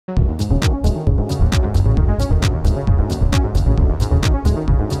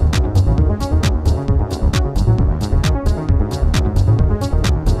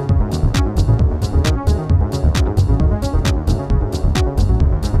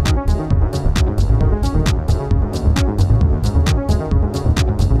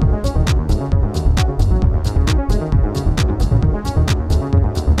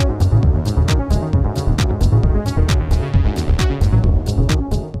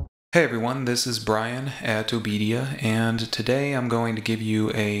Hey everyone, this is Brian at OBEDIA, and today I'm going to give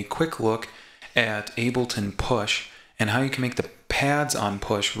you a quick look at Ableton Push and how you can make the pads on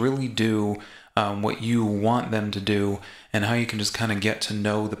Push really do what you want them to do, and how you can just kind of get to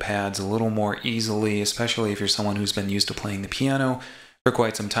know the pads a little more easily, especially if you're someone who's been used to playing the piano for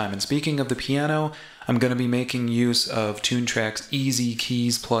quite some time. And speaking of the piano, I'm going to be making use of TuneTrack's Easy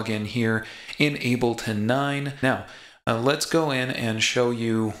Keys plugin here in Ableton 9. Now, let's go in and show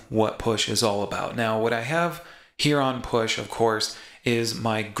you what Push is all about. Now, what I have here on Push, of course, is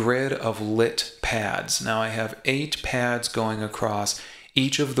my grid of lit pads. Now, I have 8 pads going across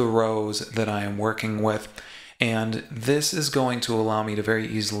each of the rows that I am working with, and this is going to allow me to very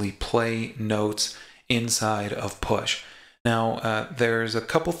easily play notes inside of Push. Now, there's a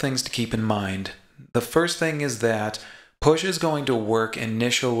couple things to keep in mind. The first thing is that Push is going to work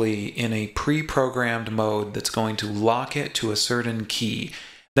initially in a pre-programmed mode that's going to lock it to a certain key.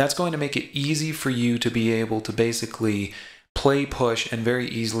 That's going to make it easy for you to be able to basically play Push and very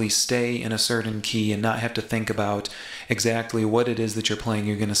easily stay in a certain key and not have to think about exactly what it is that you're playing.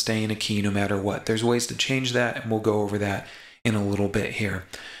 You're going to stay in a key no matter what. There's ways to change that, and we'll go over that in a little bit here.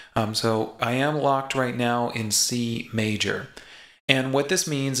 So I am locked right now in C major. And what this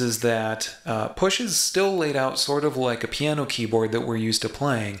means is that Push is still laid out sort of like a piano keyboard that we're used to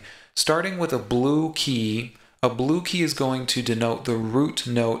playing. Starting with a blue key is going to denote the root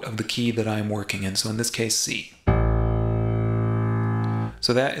note of the key that I'm working in. So in this case, C.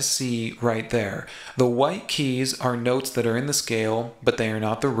 So that is C right there. The white keys are notes that are in the scale, but they are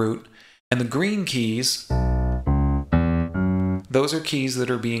not the root. And the green keys, those are keys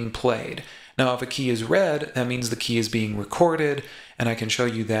that are being played. Now, if a key is red, that means the key is being recorded, and I can show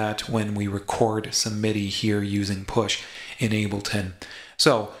you that when we record some MIDI here using Push in Ableton.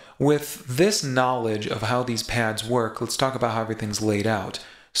 So, with this knowledge of how these pads work, let's talk about how everything's laid out.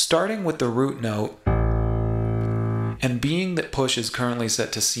 Starting with the root note, and being that Push is currently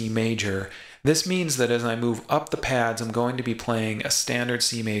set to C major, this means that as I move up the pads, I'm going to be playing a standard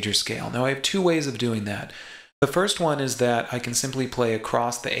C major scale. Now, I have 2 ways of doing that. The first one is that I can simply play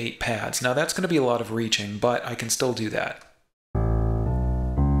across the 8 pads. Now that's going to be a lot of reaching, but I can still do that.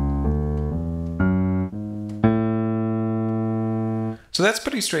 So that's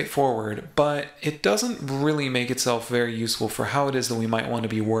pretty straightforward, but it doesn't really make itself very useful for how it is that we might want to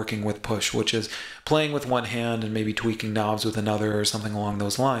be working with Push, which is playing with one hand and maybe tweaking knobs with another or something along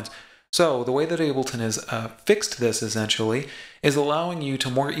those lines. So the way that Ableton has fixed this, essentially, is allowing you to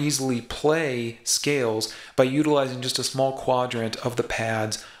more easily play scales by utilizing just a small quadrant of the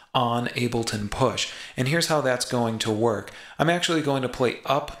pads on Ableton Push. And here's how that's going to work. I'm actually going to play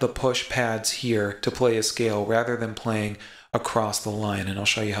up the Push pads here to play a scale rather than playing across the line, and I'll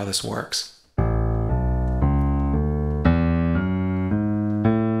show you how this works.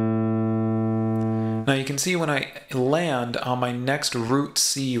 Now you can see when I land on my next root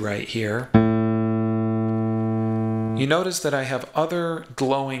C right here, you notice that I have other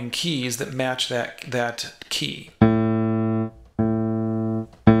glowing keys that match that key.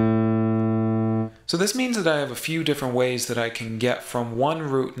 So this means that I have a few different ways that I can get from one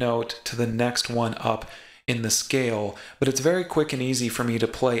root note to the next one up in the scale, but it's very quick and easy for me to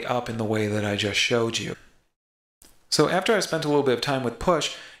play up in the way that I just showed you. So after I spent a little bit of time with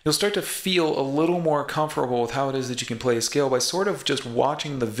Push, you'll start to feel a little more comfortable with how it is that you can play a scale by sort of just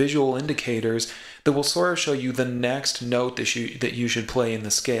watching the visual indicators that will sort of show you the next note that you should play in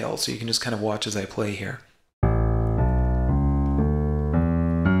the scale. So you can just kind of watch as I play here.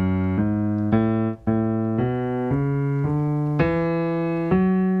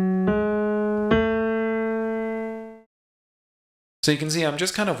 So you can see I'm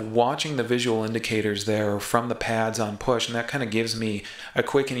just kind of watching the visual indicators there from the pads on Push, and that kind of gives me a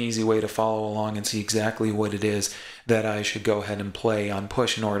quick and easy way to follow along and see exactly what it is that I should go ahead and play on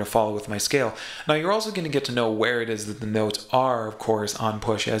Push in order to follow with my scale. Now you're also going to get to know where it is that the notes are, of course, on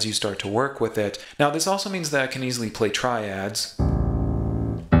Push as you start to work with it. Now this also means that I can easily play triads.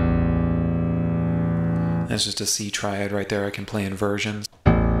 That's just a C triad right there. I can play inversions.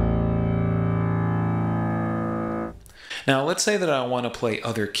 Now, let's say that I want to play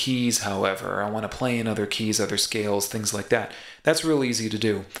other keys, however. I want to play in other keys, other scales, things like that. That's real easy to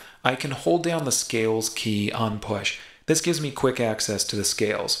do. I can hold down the scales key on Push. This gives me quick access to the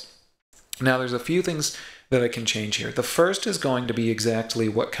scales. Now, there's a few things that I can change here. The first is going to be exactly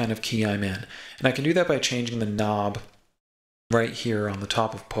what kind of key I'm in. And I can do that by changing the knob right here on the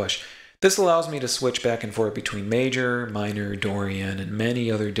top of Push. This allows me to switch back and forth between major, minor, Dorian, and many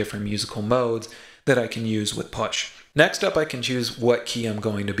other different musical modes that I can use with Push. Next up, I can choose what key I'm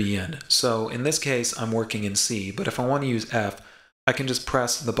going to be in. So in this case, I'm working in C, but if I want to use F, I I can just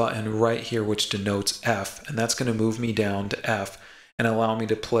press the button right here which denotes F, and that's going to move me down to F and allow me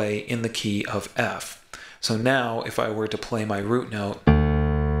to play in the key of F. So now if I were to play my root note,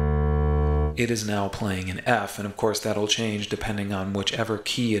 it is now playing in F, and of course that'll change depending on whichever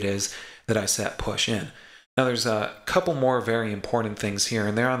key it is that I set push in. Now there's a couple more very important things here,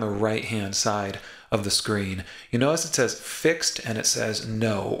 and they're on the right hand side of the screen. You notice it says fixed and it says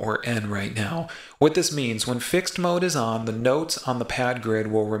no or N right now. What this means, when fixed mode is on, the notes on the pad grid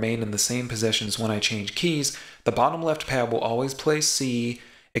will remain in the same positions when I change keys. The bottom left pad will always play C,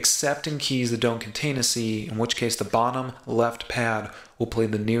 except in keys that don't contain a C, in which case the bottom left pad will play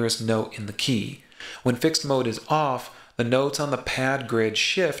the nearest note in the key. When fixed mode is off, the notes on the pad grid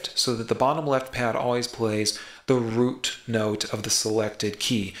shift so that the bottom left pad always plays the root note of the selected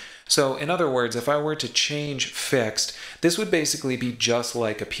key. So in other words, if I were to change fixed, this would basically be just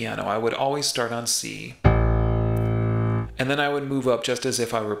like a piano. I would always start on C, and then I would move up just as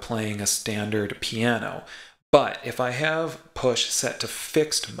if I were playing a standard piano. But if I have push set to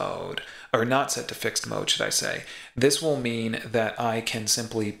fixed mode, or not set to fixed mode, should I say, this will mean that I can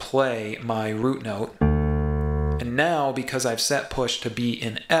simply play my root note. And now, because I've set push to be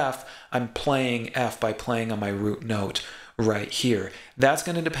in F, I'm playing F by playing on my root note right here. That's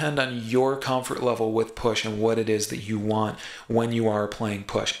going to depend on your comfort level with push and what it is that you want when you are playing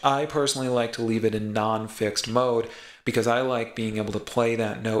push. I personally like to leave it in non-fixed mode because I like being able to play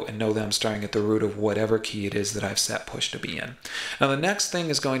that note and know that I'm starting at the root of whatever key it is that I've set push to be in. Now the next thing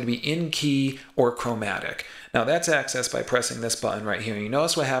is going to be in key or chromatic. Now that's accessed by pressing this button right here. You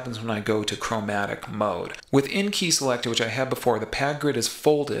notice what happens when I go to chromatic mode. With in key selector, which I had before, the pad grid is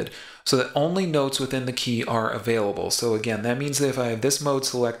folded so that only notes within the key are available. So again, that means that if I have this mode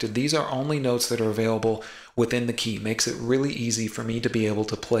selected, these are only notes that are available within the key. Makes it really easy for me to be able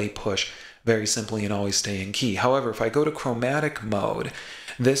to play push very simply and always stay in key. However, if I go to chromatic mode,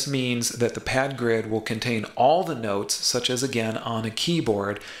 this means that the pad grid will contain all the notes, such as again on a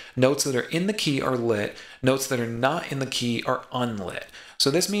keyboard. Notes that are in the key are lit, notes that are not in the key are unlit.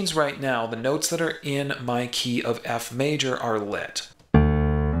 So this means right now the notes that are in my key of F major are lit.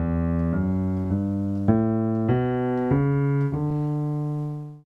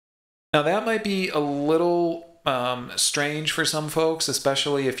 Now that might be a little strange for some folks,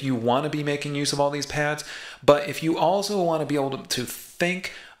 especially if you want to be making use of all these pads, but if you also want to be able to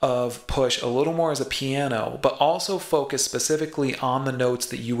think of push a little more as a piano, but also focus specifically on the notes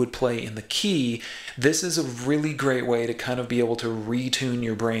that you would play in the key, this is a really great way to kind of be able to retune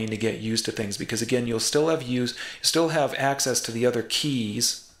your brain to get used to things, because again, you'll still have access to the other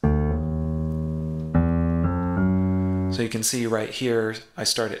keys. So you can see right here, I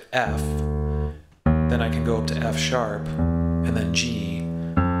start at F, then I can go up to F sharp, and then G.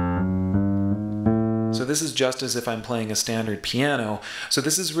 So this is just as if I'm playing a standard piano. So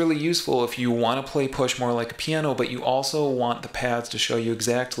this is really useful if you want to play push more like a piano, but you also want the pads to show you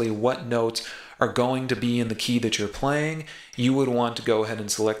exactly what notes are going to be in the key that you're playing. You would want to go ahead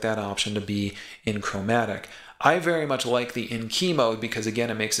and select that option to be in chromatic. I very much like the in key mode because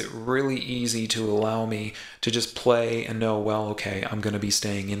again, it makes it really easy to allow me to just play and know, well, okay, I'm going to be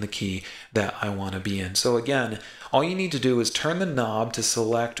staying in the key that I want to be in. So again, all you need to do is turn the knob to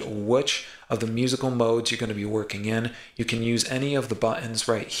select which of the musical modes you're going to be working in. You can use any of the buttons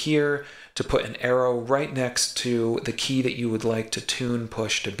right here to put an arrow right next to the key that you would like to tune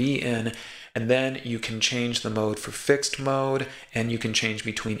push to be in. And then you can change the mode for fixed mode, and you can change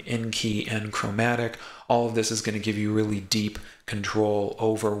between in key and chromatic. All of this is going to give you really deep control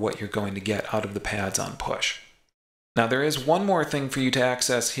over what you're going to get out of the pads on push. Now there is one more thing for you to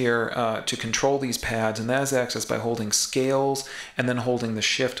access here to control these pads, and that is accessed by holding scales and then holding the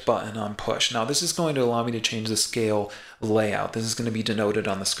shift button on push. Now this is going to allow me to change the scale layout. This is going to be denoted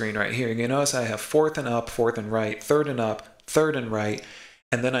on the screen right here. You notice I have fourth and up, fourth and right, third and up, third and right,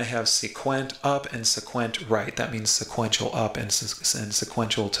 and then I have sequent up and sequent right. That means sequential up and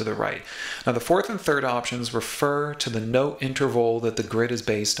sequential to the right. Now the fourth and third options refer to the note interval that the grid is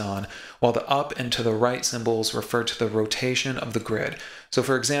based on, while the up and to the right symbols refer to the rotation of the grid. So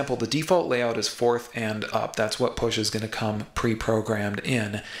for example, the default layout is fourth and up. That's what push is going to come pre-programmed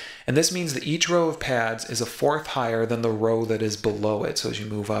in. And this means that each row of pads is a fourth higher than the row that is below it. So as you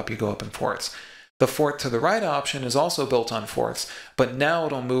move up, you go up in fourths. The fourth to the right option is also built on fourths, but now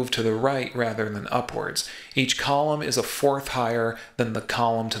it'll move to the right rather than upwards. Each column is a fourth higher than the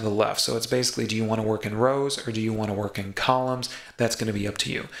column to the left. So it's basically, do you want to work in rows or do you want to work in columns? That's going to be up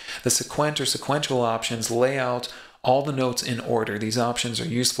to you. The sequent or sequential options lay out all the notes in order. These options are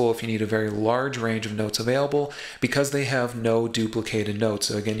useful if you need a very large range of notes available because they have no duplicated notes.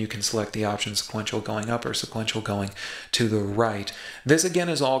 So again, you can select the option sequential going up or sequential going to the right. This again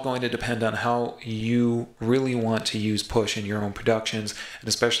is all going to depend on how you really want to use Push in your own productions, and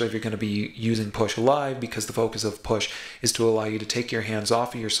especially if you're going to be using Push live, because the focus of Push is to allow you to take your hands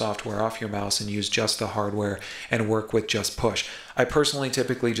off of your software, off your mouse, and use just the hardware and work with just Push. I personally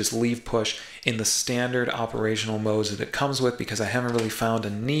typically just leave Push in the standard operational modes that it comes with because I haven't really found a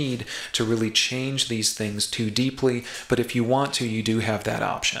need to really change these things too deeply, but if you want to, you do have that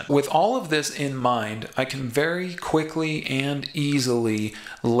option. With all of this in mind, I can very quickly and easily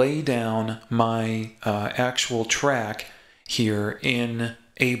lay down my actual track here in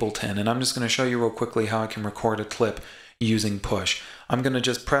Ableton, and I'm just going to show you real quickly how I can record a clip using Push. I'm going to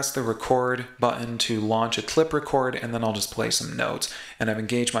just press the record button to launch a clip record, and then I'll just play some notes. And I've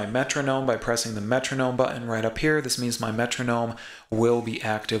engaged my metronome by pressing the metronome button right up here. This means my metronome will be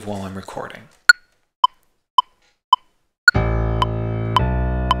active while I'm recording.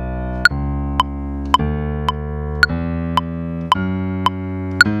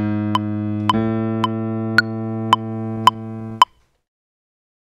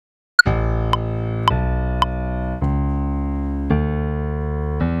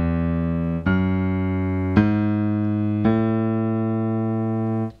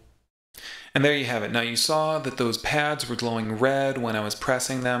 And there you have it. Now you saw that those pads were glowing red when I was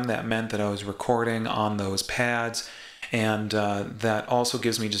pressing them. That meant that I was recording on those pads. And that also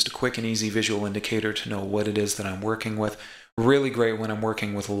gives me just a quick and easy visual indicator to know what it is that I'm working with. Really great when I'm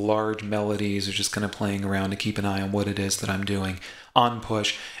working with large melodies or just kind of playing around to keep an eye on what it is that I'm doing on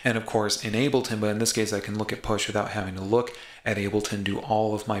Push. And of course in Ableton, but in this case I can look at Push without having to look at Ableton, do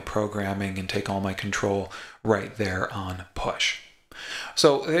all of my programming and take all my control right there on Push.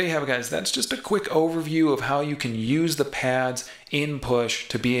 So there you have it, guys. That's just a quick overview of how you can use the pads in Push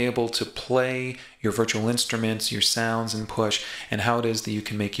to be able to play your virtual instruments, your sounds in Push, and how it is that you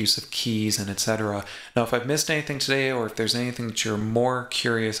can make use of keys and etc. Now, if I've missed anything today, or if there's anything that you're more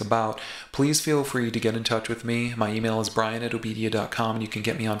curious about, please feel free to get in touch with me. My email is brian@obedia.com, and you can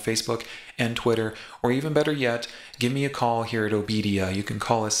get me on Facebook and Twitter, or even better yet, give me a call here at OBEDIA. You can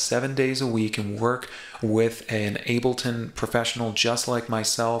call us 7 days a week and work with an Ableton professional just like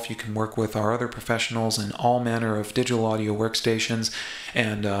myself. You can work with our other professionals in all manner of digital audio workstations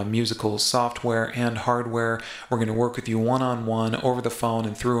and musical software and hardware. We're going to work with you one-on-one over the phone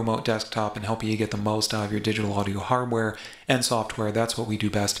and through remote desktop and help you get the most out of your digital audio hardware and software. That's what we do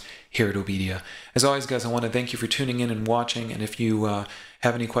best here at OBEDIA. As always, guys, I want to thank you for tuning in and watching, and if you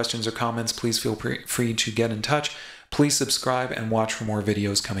have any questions or comments, please feel free to get in touch. Please subscribe and watch for more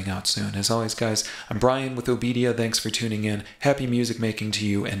videos coming out soon. As always, guys, I'm Brian with OBEDIA. Thanks for tuning in. Happy music making to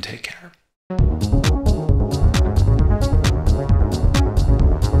you, and take care.